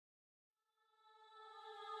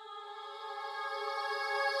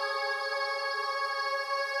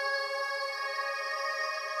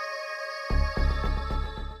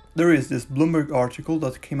There is this Bloomberg article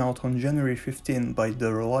that came out on January 15 by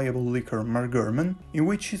the reliable leaker Mark Gurman, in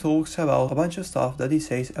which he talks about a bunch of stuff that he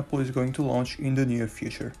says Apple is going to launch in the near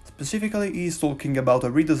future. Specifically, he is talking about a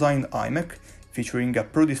redesigned iMac, featuring a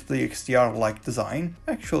Pro Display XDR-like design.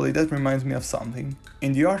 Actually, that reminds me of something.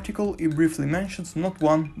 In the article, he briefly mentions not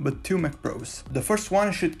one, but two Mac Pros. The first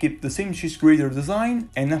one should keep the same cheese grater design,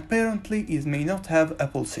 and apparently it may not have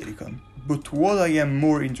Apple Silicon. But what I am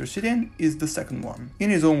more interested in is the second one.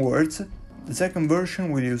 In his own words, the second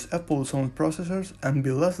version will use Apple's own processors and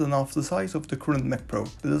be less than half the size of the current Mac Pro.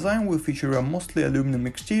 The design will feature a mostly aluminum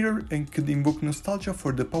exterior and could invoke nostalgia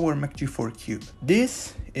for the PowerMac G4 Cube.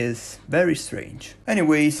 This is very strange.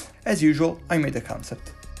 Anyways, as usual, I made a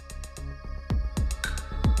concept.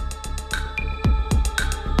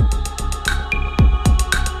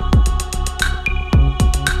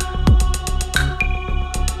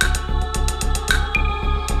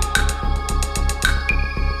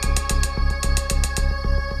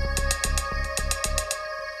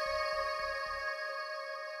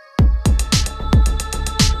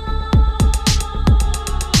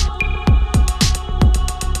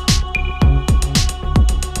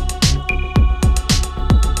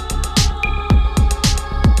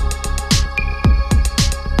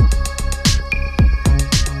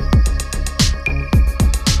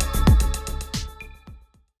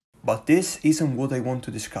 But this isn't what I want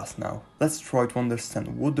to discuss now. Let's try to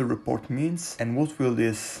understand what the report means and what will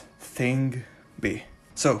this thing be.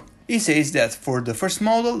 So, he says that for the first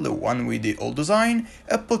model, the one with the old design,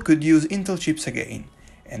 Apple could use Intel chips again.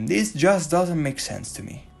 And this just doesn't make sense to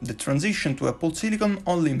me. The transition to Apple Silicon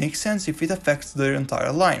only makes sense if it affects their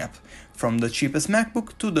entire lineup, from the cheapest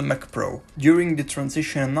MacBook to the Mac Pro. During the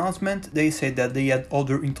transition announcement, they said that they had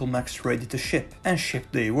other Intel Macs ready to ship, and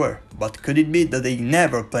shipped they were. But could it be that they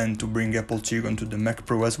never planned to bring Apple Silicon to the Mac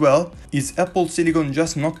Pro as well? Is Apple Silicon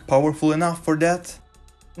just not powerful enough for that?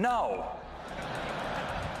 No!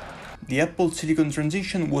 The Apple Silicon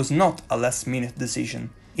transition was not a last-minute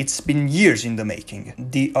decision. It's been years in the making.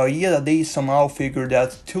 The idea that they somehow figured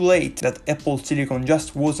out too late that Apple Silicon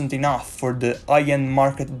just wasn't enough for the high-end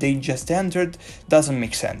market they just entered doesn't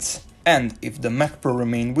make sense. And if the Mac Pro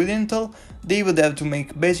remained with Intel, they would have to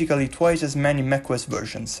make basically twice as many macOS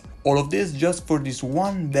versions. All of this just for this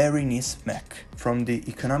one very niche Mac. From the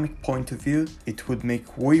economic point of view, it would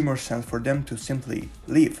make way more sense for them to simply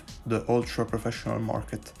leave the ultra-professional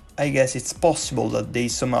market. I guess it's possible that they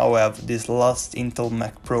somehow have this last Intel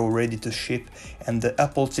Mac Pro ready to ship and the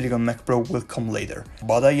Apple Silicon Mac Pro will come later.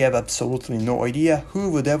 But I have absolutely no idea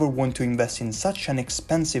who would ever want to invest in such an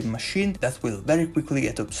expensive machine that will very quickly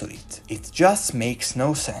get obsolete. It just makes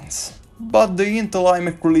no sense. But the Intel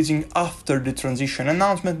iMac releasing after the transition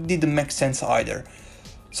announcement didn't make sense either.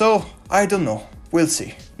 So, I don't know, we'll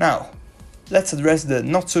see. Now, let's address the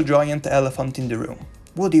not-so-giant elephant in the room.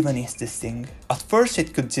 What even is this thing? At first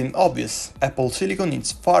it could seem obvious. Apple Silicon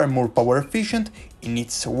is far more power efficient, it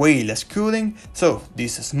needs way less cooling, so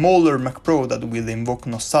this smaller Mac Pro that will invoke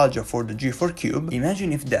nostalgia for the G4 Cube,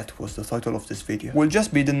 imagine if that was the title of this video, will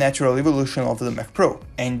just be the natural evolution of the Mac Pro,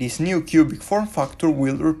 and this new cubic form factor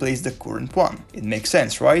will replace the current one. It makes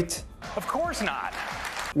sense, right? Of course not!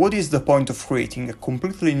 What is the point of creating a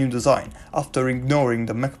completely new design after ignoring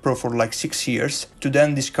the Mac Pro for like 6 years, to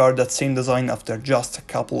then discard that same design after just a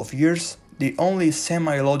couple of years? The only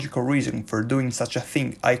semi-logical reason for doing such a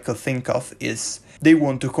thing I could think of is they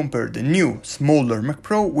want to compare the new, smaller Mac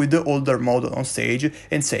Pro with the older model on stage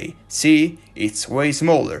and say, see, it's way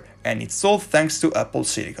smaller, and it's all thanks to Apple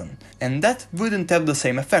Silicon. And that wouldn't have the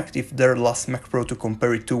same effect if their last Mac Pro to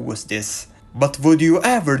compare it to was this. But would you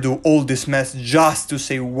ever do all this mess just to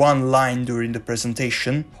say one line during the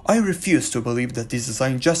presentation? I refuse to believe that this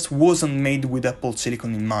design just wasn't made with Apple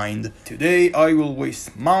Silicon in mind. Today I will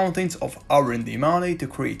waste mountains of R&D money to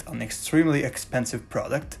create an extremely expensive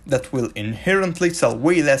product that will inherently sell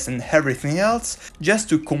way less than everything else, just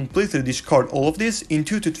to completely discard all of this in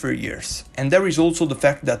 2 to 3 years. And there is also the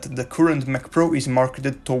fact that the current Mac Pro is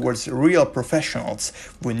marketed towards real professionals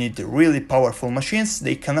who need really powerful machines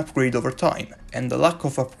they can upgrade over time. And the lack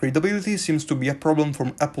of upgradability seems to be a problem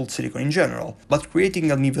from Apple Silicon in general, but creating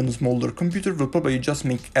an even smaller computer will probably just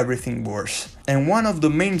make everything worse. And one of the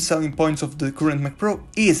main selling points of the current Mac Pro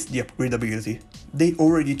is the upgradability. They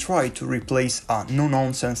already tried to replace a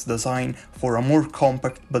no-nonsense design for a more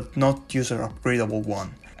compact but not user-upgradable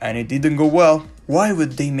one, and it didn't go well. Why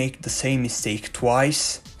would they make the same mistake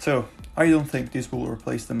twice? So, I don't think this will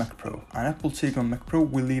replace the Mac Pro. An Apple Silicon Mac Pro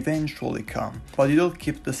will eventually come, but it'll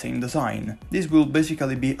keep the same design. This will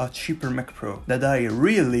basically be a cheaper Mac Pro that I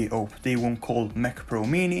really hope they won't call Mac Pro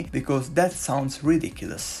Mini, because that sounds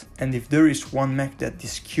ridiculous. And if there is one Mac that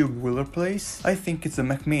this Cube will replace, I think it's the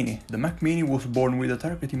Mac Mini. The Mac Mini was born with a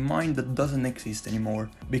target in mind that doesn't exist anymore,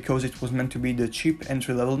 because it was meant to be the cheap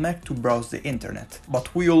entry-level Mac to browse the internet.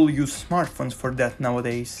 But we all use smartphones for that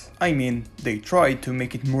nowadays. I mean, they tried to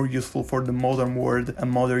make it more useful for the modern world and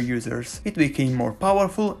modern users. It became more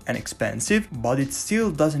powerful and expensive, but it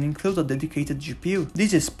still doesn't include a dedicated GPU.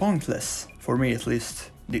 This is pointless, for me at least.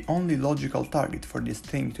 The only logical target for this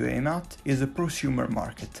thing to aim at is the prosumer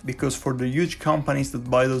market, because for the huge companies that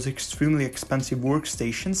buy those extremely expensive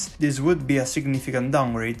workstations, this would be a significant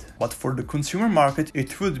downgrade, but for the consumer market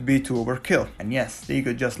it would be too overkill. And yes, they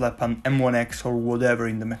could just slap an M1X or whatever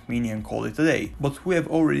in the Mac Mini and call it a day, but we have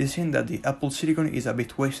already seen that the Apple Silicon is a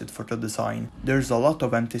bit wasted for the design. There's a lot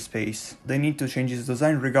of empty space. They need to change its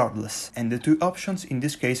design regardless, and the two options in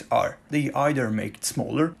this case are: they either make it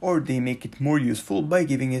smaller or they make it more useful by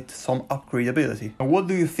giving it some upgradability. Now, what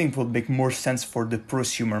do you think would make more sense for the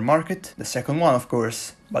prosumer market? The second one, of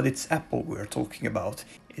course, but it's Apple we're talking about.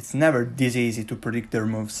 It's never this easy to predict their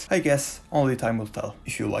moves. I guess only time will tell.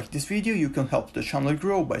 If you like this video, you can help the channel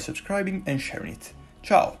grow by subscribing and sharing it.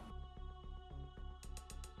 Ciao!